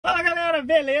galera,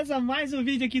 beleza? Mais um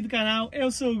vídeo aqui do canal.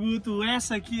 Eu sou o Guto,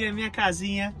 essa aqui é minha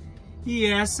casinha e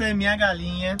essa é minha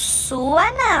galinha.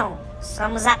 Sua não,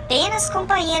 somos apenas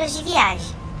companheiros de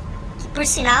viagem. Que por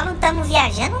sinal não estamos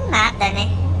viajando nada, né?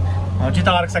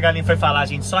 Maldita hora que essa galinha foi falar,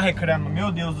 gente, só reclama,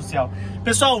 meu Deus do céu.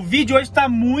 Pessoal, o vídeo hoje tá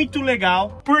muito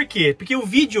legal. Por quê? Porque o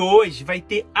vídeo hoje vai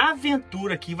ter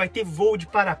aventura aqui, vai ter voo de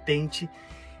parapente.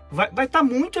 Vai tá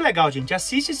muito legal, gente.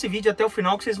 Assiste esse vídeo até o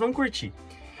final que vocês vão curtir.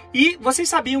 E vocês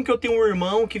sabiam que eu tenho um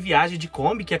irmão que viaja de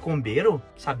Kombi, que é combeiro?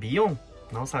 Sabiam?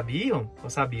 Não sabiam? Ou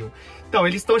sabiam? Então,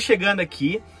 eles estão chegando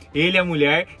aqui, ele e a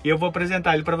mulher, e eu vou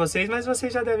apresentar ele pra vocês, mas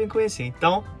vocês já devem conhecer.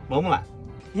 Então, vamos lá.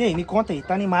 E aí, me conta aí,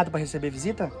 tá animado pra receber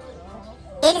visita?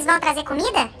 Eles vão trazer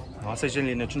comida? Nossa,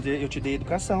 Angelina, eu te dei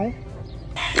educação.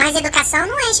 Mas educação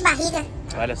não enche barriga.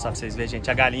 Olha só pra vocês verem, gente,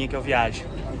 a galinha que eu viajo.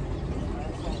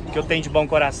 O que eu tenho de bom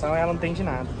coração, ela não tem de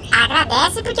nada.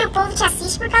 Agradece porque o povo te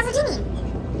assiste por causa de mim.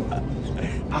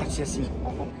 Para de ser assim.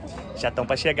 Já estão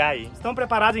pra chegar aí. Estão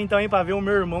preparados então aí pra ver o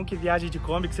meu irmão que viaja de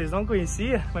Kombi, que vocês não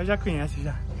conheciam, mas já conhecem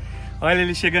já. Olha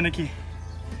ele chegando aqui.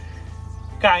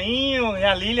 Cainho e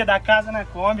a Lília da casa na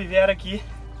Kombi vieram aqui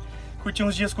curtir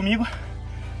uns dias comigo.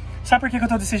 Sabe por que eu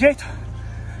tô desse jeito?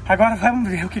 Agora vamos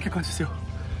ver o que aconteceu.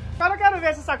 Agora eu quero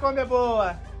ver se essa Kombi é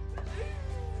boa.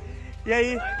 E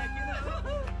aí?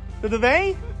 Tudo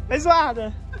bem? Oi,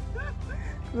 zoada.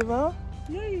 Tudo bom?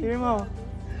 E aí, irmão?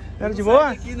 Era de boa?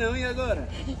 Aqui não, e agora?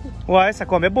 Uai, essa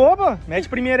Kombi é boa, pô. Mete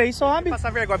primeiro aí, sobe. Passa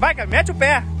vergonha. Vai, cara, mete o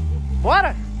pé.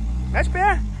 Bora. Mete o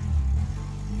pé.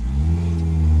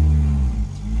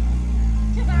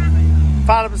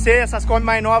 Fala pra você, essas Kombi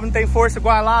mais novas não tem força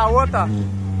igual lá a outra.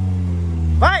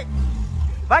 Vai.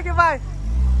 Vai que vai.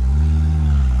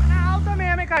 Na alta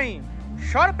mesmo, hein, Cainho.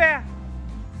 Chora o pé.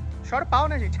 Chora o pau,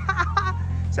 né, gente?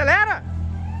 Acelera.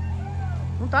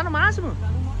 Não tá no máximo?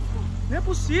 Não é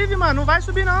possível, mano. Não vai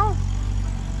subir, não.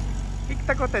 O que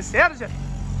tá acontecendo, gente?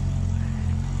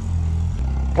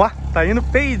 Ó, tá indo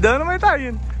peidando, mas tá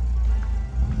indo.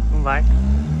 Não vai.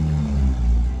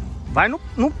 Vai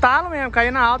no talo mesmo.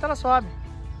 Cair na alta, ela sobe.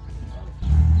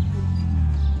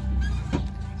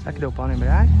 Será que deu pau na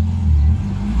embreagem?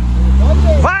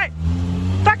 Vai!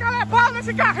 Taca-lhe pau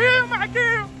nesse carrinho,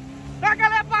 Marquinhos!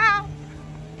 Taca-lhe pau!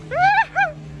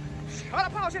 Chora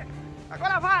pau, gente!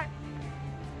 Agora vai!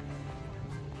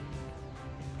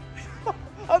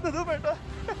 Olha o Dudu, perdão!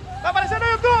 Tá aparecendo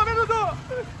no YouTube, Dudu!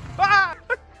 Ah!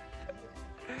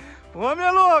 O homem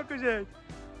é louco, gente!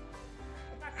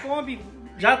 A Kombi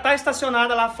já tá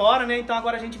estacionada lá fora, né? Então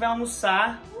agora a gente vai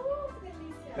almoçar.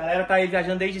 A galera tá aí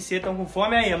viajando desde cedo, estão com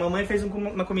fome aí. A mamãe fez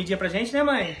uma comidinha pra gente, né,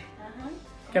 mãe?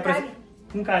 Quer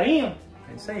com carinho?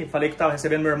 É isso aí. Falei que tava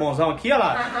recebendo meu irmãozão aqui, ó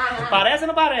lá. Parece ou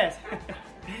não parece?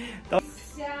 Então,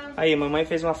 aí, mamãe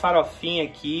fez uma farofinha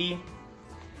aqui.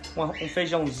 Um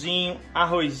feijãozinho,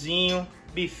 arrozinho,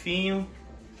 bifinho.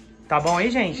 Tá bom aí,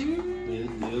 gente? Meu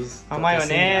Deus. A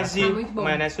maionese. Tá muito bom. A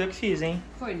maionese foi eu que fiz, hein?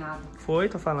 Foi nada. Foi,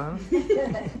 tô falando.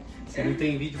 Você não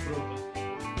tem vídeo pronto.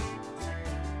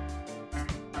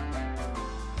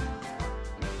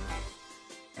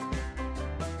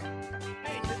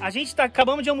 A gente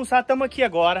acabamos de almoçar, estamos aqui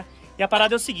agora. E a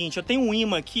parada é o seguinte, eu tenho um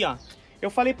imã aqui, ó.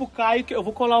 Eu falei pro Caio que eu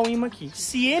vou colar o imã aqui.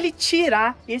 Se ele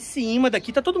tirar esse imã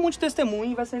daqui, tá todo mundo de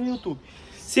testemunho e vai sair no YouTube.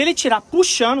 Se ele tirar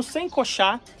puxando, sem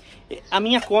encoxar, a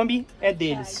minha Kombi é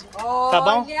deles. Olha. Tá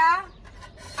bom?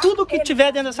 Tudo que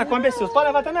tiver dentro dessa Kombi é seu. Pode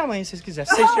levar até minha mãe, se vocês quiserem.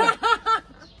 Se vocês tirarem.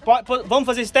 Vamos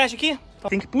fazer esse teste aqui?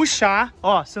 Tem que puxar.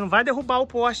 Ó, você não vai derrubar o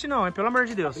poste não, é pelo amor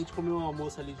de Deus. A gente comeu um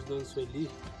almoço ali de Dona Sueli.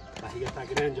 A barriga tá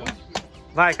grande, ó.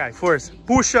 Vai, Caio, força.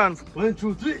 Puxando. 1,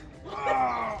 2, 3.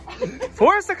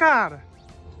 Força, cara.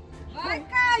 Vai,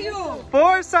 Caio!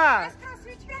 Força! Faz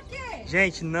crossfit pra quê?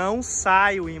 Gente, não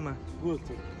sai o imã.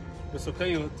 Guto, eu sou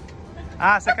canhoto.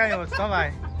 Ah, você é canhoto, então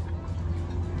vai.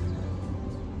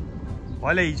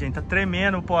 Olha aí, gente, tá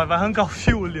tremendo, pô. Vai arrancar o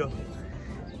fio ali, ó.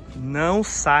 Não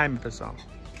sai, meu pessoal.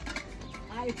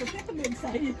 Ai, eu tô até com medo de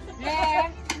sair. É,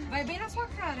 vai bem na sua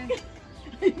cara.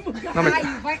 Não, mas...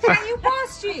 Caio, vai cair o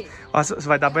poste. Ó, você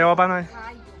vai dar banho pra nós.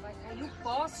 Caio, vai cair o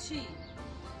poste.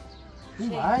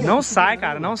 Não sai,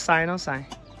 cara, não sai, não sai.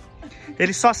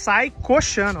 Ele só sai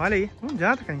coxando, olha aí. Não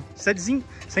adianta, cara.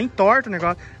 Você entorta o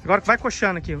negócio. Agora que vai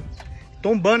coxando aqui,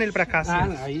 tombando ele pra cá,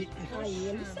 assim. Aí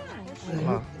ele sai.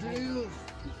 Ó.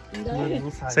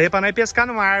 Isso aí é pra nós pescar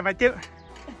no mar. Vai ter...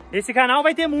 Esse canal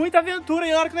vai ter muita aventura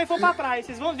e na hora que nós for pra praia.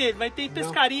 Vocês vão ver, vai ter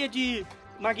pescaria de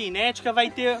magnética, vai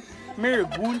ter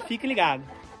mergulho, fique ligado.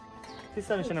 Vocês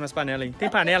estão mexendo nas panelas aí? Tem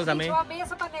panela também? Eu amei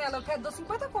essa panela, eu dou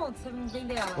 50 contos se você me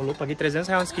vender ela. Falou, paguei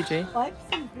R$300 nesse kit aí.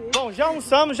 Bom, já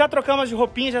almoçamos, já trocamos de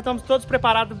roupinha, já estamos todos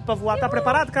preparados pra voar. Tá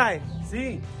preparado, Caio?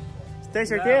 sim. Tem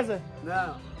certeza?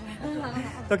 Não.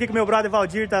 Tô aqui com meu brother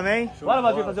Valdir também. Bora,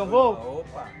 Valdir, fazer um voo?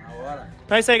 Opa, na hora.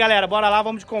 Então é isso aí, galera. Bora lá,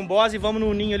 vamos de combose e vamos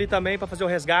no ninho ali também pra fazer o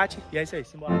resgate. E é isso aí,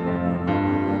 simbora.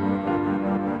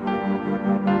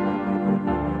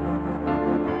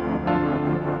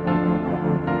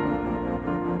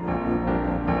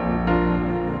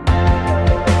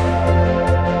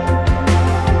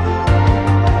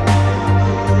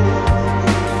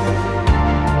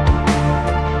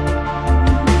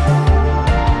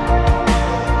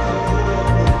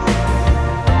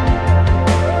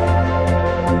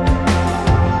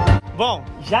 Bom,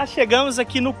 já chegamos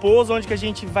aqui no pouso onde que a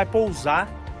gente vai pousar.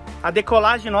 A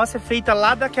decolagem nossa é feita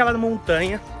lá daquela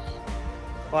montanha.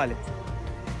 Olha,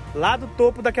 lá do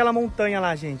topo daquela montanha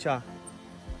lá, gente, ó.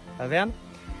 Tá vendo?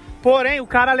 Porém, o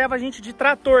cara leva a gente de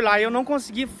trator lá e eu não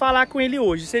consegui falar com ele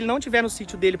hoje. Se ele não tiver no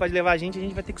sítio dele para levar a gente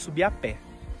vai ter que subir a pé.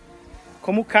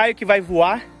 Como o Caio que vai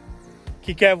voar,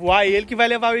 que quer voar, é ele que vai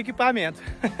levar o equipamento.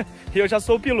 Eu já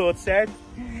sou o piloto, certo?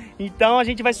 Então a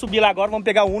gente vai subir lá agora, vamos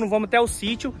pegar o Uno, vamos até o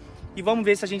sítio. E vamos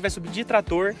ver se a gente vai subir de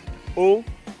trator ou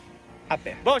a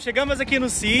pé. Bom, chegamos aqui no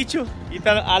sítio e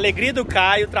pela alegria do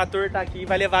Caio, o trator tá aqui e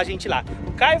vai levar a gente lá.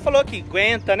 O Caio falou que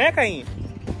aguenta, né, Cainho?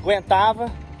 Aguentava.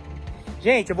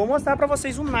 Gente, eu vou mostrar pra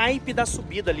vocês o naipe da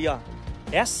subida ali, ó.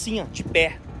 É assim, ó, de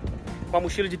pé. Com a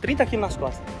mochila de 30 kg nas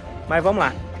costas. Mas vamos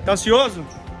lá. Tá ansioso?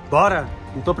 Bora.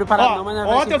 Não tô preparado não, mas não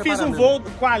vai ontem eu fiz um voo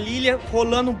com a Lilia,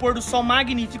 rolando um pôr do sol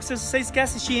magnífico. Se vocês querem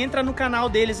assistir, entra no canal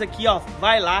deles aqui, ó.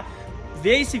 Vai lá.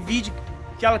 Vê esse vídeo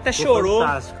que ela até chorou.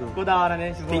 Fantástico. Ficou da hora,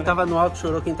 né? Quem tava no alto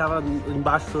chorou, quem tava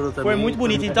embaixo chorou também. Foi muito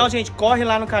bonito. Então, gente, corre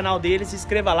lá no canal deles, se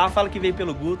inscreva lá, fala que veio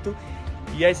pelo Guto.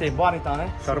 E é isso aí. Bora então, né?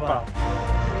 Chora o pau.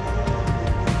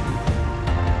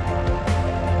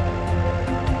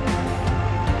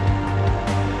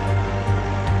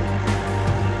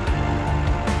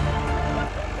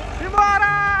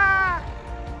 Simbora!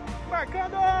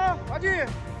 Marcando! Pode ir!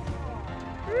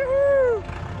 Uhul!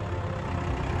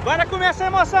 Bora começar a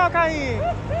emoção, Cainho!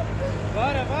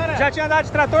 Bora, bora! Já tinha andado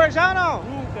de trator já ou não?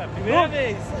 Nunca, primeira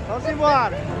vez! Vamos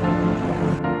embora!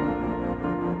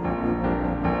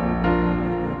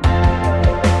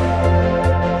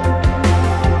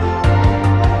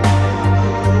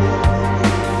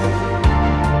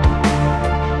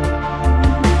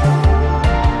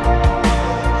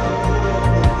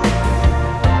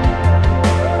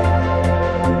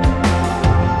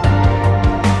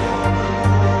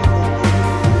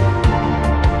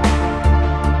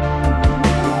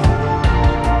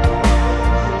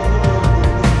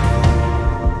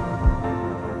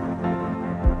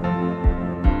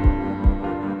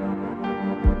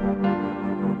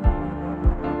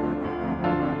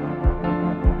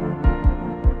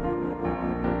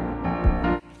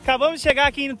 Acabamos de chegar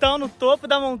aqui então no topo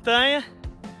da montanha.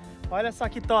 Olha só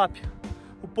que top.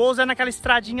 O pouso é naquela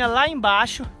estradinha lá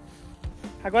embaixo.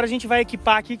 Agora a gente vai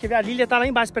equipar aqui. Quer ver? A Lilia tá lá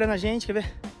embaixo esperando a gente. Quer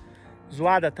ver?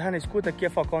 Zoada, tá na escuta aqui, é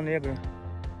Falcão Negro.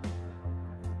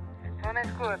 Tô na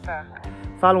escuta.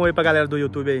 Fala um oi pra galera do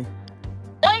YouTube aí.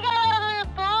 Oi, galera do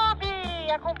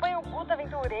YouTube! Acompanha o Guto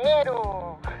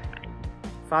Aventureiro.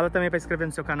 Fala também pra inscrever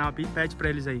no seu canal, pede pra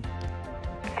eles aí.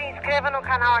 Se inscreva no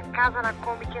canal A Casa na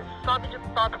Kombi, que é só vídeo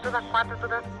top toda quarta,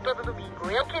 todo domingo.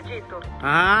 Eu que edito.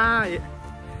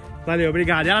 Valeu,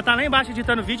 obrigado. Ela tá lá embaixo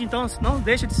editando vídeo, então não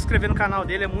deixa de se inscrever no canal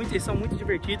dele. Eles são muito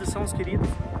divertidos, são os queridos.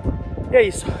 E é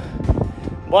isso.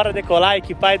 Bora decolar,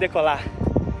 equipar e decolar.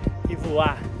 E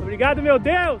voar. Obrigado, meu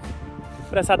Deus,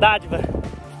 por essa dádiva.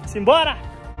 Simbora!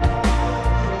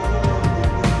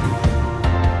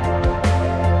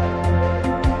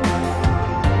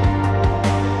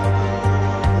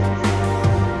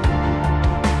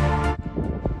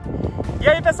 E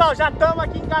aí, pessoal, já estamos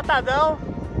aqui engatadão,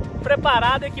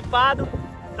 preparado, equipado.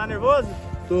 Tá nervoso?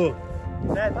 Tô.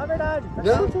 É, tá verdade. Tá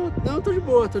Não, tô de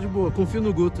boa, confio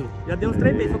no Guto. Já deu uns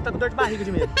 3 meses, tô com dor de barriga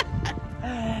de medo.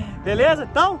 Beleza?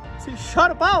 Então, se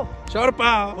chora o pau. Chora o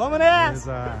pau. Vamos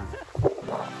nessa.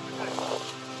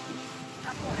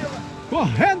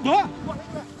 Correndo!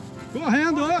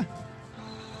 Correndo!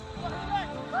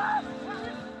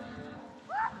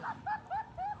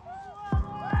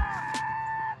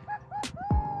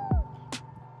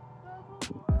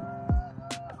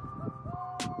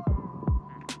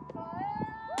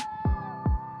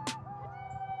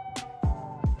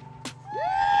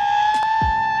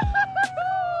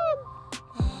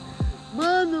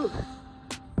 Mano!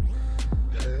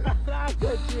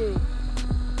 Caraca, tio!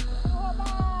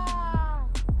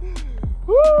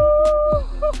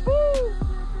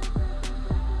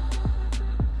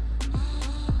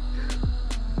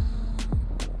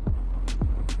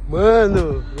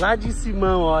 Mano, lá de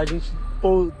cima, ó, a gente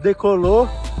decolou.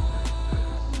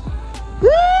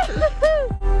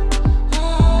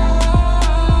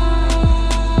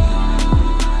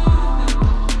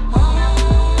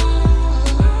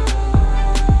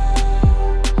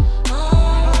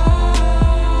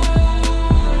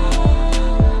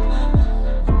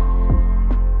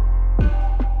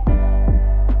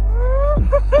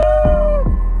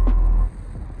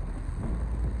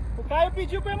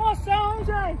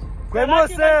 Com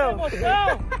emoção!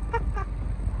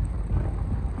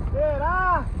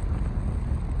 Será?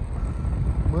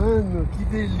 Mano, que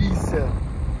delícia!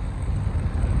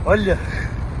 Olha!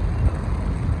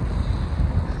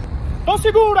 Então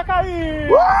segura, Caí!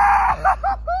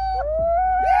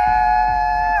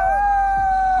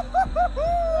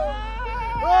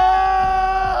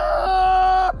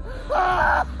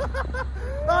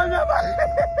 Ai, minha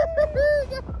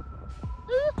barriga!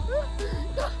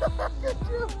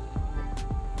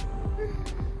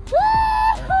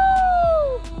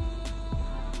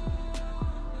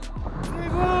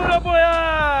 Segura,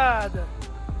 boiada!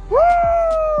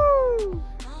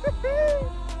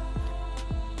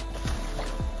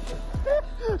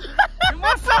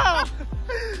 Emoção!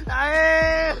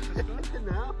 Aê!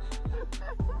 Não.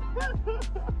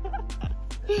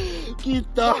 Que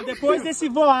top! Depois desse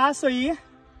voaço aí...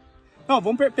 Não,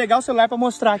 vamos pegar o celular pra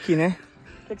mostrar aqui, né?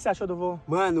 O que você achou do voo?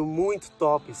 Mano, muito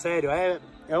top, sério.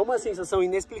 É uma sensação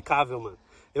inexplicável, mano.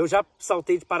 Eu já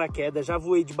saltei de paraquedas, já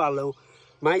voei de balão,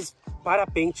 mas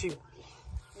parapente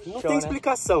não Show, tem né?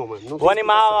 explicação, mano. Não Vou tem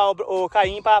animar o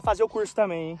Caim pra fazer o curso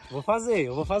também, hein?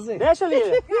 eu vou fazer. Deixa,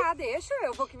 Lívia. Ah, deixa,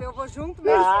 eu vou junto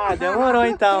mesmo. Ah, demorou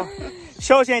então.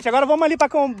 Show, gente. Agora vamos ali pra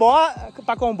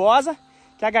Combosa,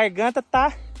 que a garganta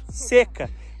tá seca.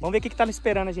 Vamos ver o que tá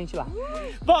esperando a gente lá.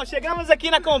 Bom, chegamos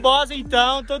aqui na Combosa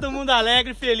então, todo mundo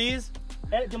alegre, feliz.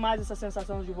 É demais essa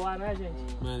sensação de voar, né, gente?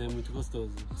 Mano, é muito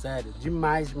gostoso. Sério,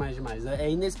 demais, demais, demais. É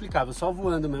inexplicável, só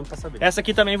voando mesmo pra saber. Essa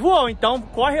aqui também voou, então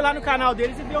corre lá no canal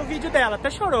deles e vê o vídeo dela. Até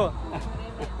chorou.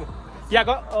 E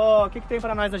agora, ó, o que tem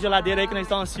pra nós na geladeira aí que nós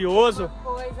estamos ansiosos?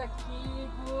 Coisa aqui,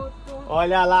 Guto.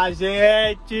 Olha lá,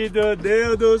 gente, meu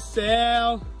Deus do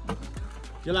céu.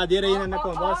 Geladeira aí na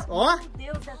Combosa. Ó,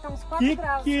 Meu Deus, deve estar uns 4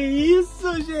 graus. que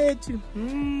isso, gente?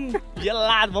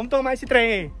 Gelado. Vamos tomar esse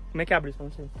trem aí. Como é que abre isso?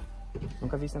 Não sei.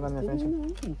 Nunca vi esse negócio na minha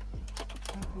frente.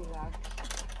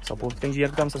 Só o povo que tem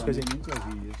dinheiro que toma essas coisas aí. Nunca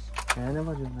vi isso. É, né,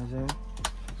 Valdir? Mas é...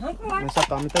 Mas só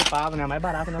toma Itaipava, né? A mais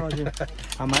barata, né, Valdir?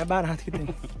 A mais barata que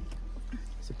tem.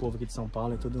 Esse povo aqui de São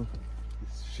Paulo é tudo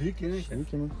Chique, né?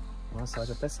 chique, né? Nossa,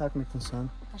 já até sabe como é que funciona.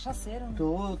 Cachaceiro, né?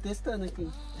 Tô testando aqui.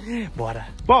 Bora.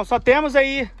 Bom, só temos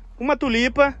aí uma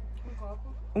tulipa,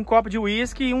 um copo de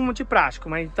uísque e um de plástico.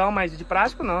 Mas então, mais de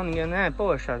plástico não, ninguém, né?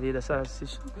 Poxa vida,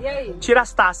 E aí? tira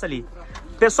as taças ali.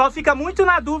 O pessoal fica muito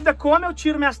na dúvida como eu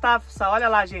tiro minhas taças. Olha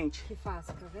lá, gente. Que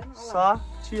fácil, tá vendo? Olha lá. Só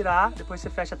tirar, depois você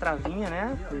fecha a travinha,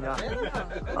 né?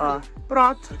 Ó,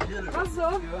 pronto.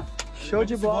 Arrasou. Show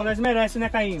de bola. Nós merecemos, né,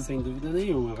 Caim? Sem dúvida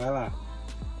nenhuma, vai lá.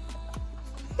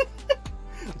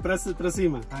 pra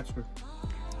cima. Ah, desculpa.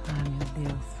 Ai, meu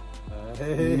Deus.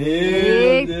 Meu Deus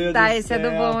Eita, do esse é do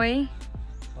céu. bom, hein?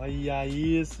 Olha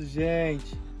isso,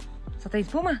 gente. Só tem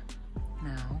espuma?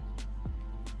 Não.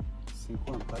 Sem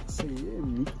contar que isso aí é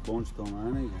muito bom de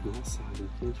tomar, né? Nossa,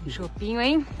 Chopinho,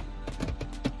 hein?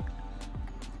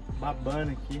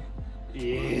 Babando aqui.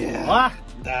 yeah.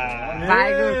 Ó.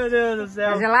 Vai, Meu Guto. Deus do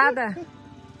céu. Tá gelada?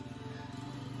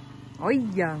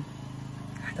 Olha.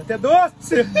 Tá até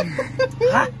doce.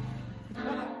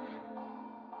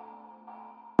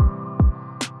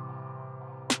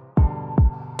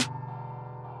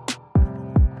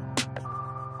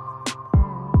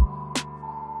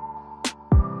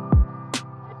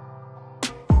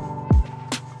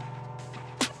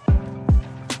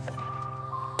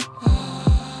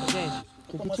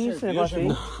 O que tinha esse negócio aí?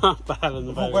 Para,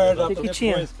 não vai. Guardar Que pra que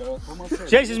tinha? depois, cara. Toma uma cerveja.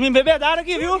 Gente, vocês me embebedaram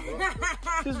aqui, viu?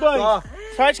 Esses dois. Ó.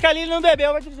 Sorte que a Lili não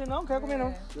bebeu, vai te dizer, não quero comer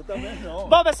não. Eu também não.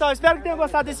 Bom, pessoal, espero que tenham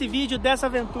gostado desse vídeo, dessa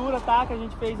aventura, tá? Que a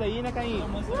gente fez aí, né, Caim?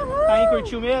 Caim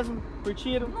curtiu mesmo?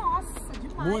 Curtiram? Nossa,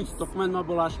 demais. Muito, tô comendo uma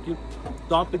bolacha aqui.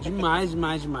 Top demais,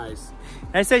 demais, demais.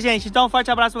 É isso aí, gente. Então, um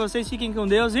forte abraço pra vocês, fiquem com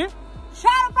Deus e...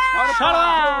 Tchau, pai!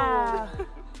 Tchau!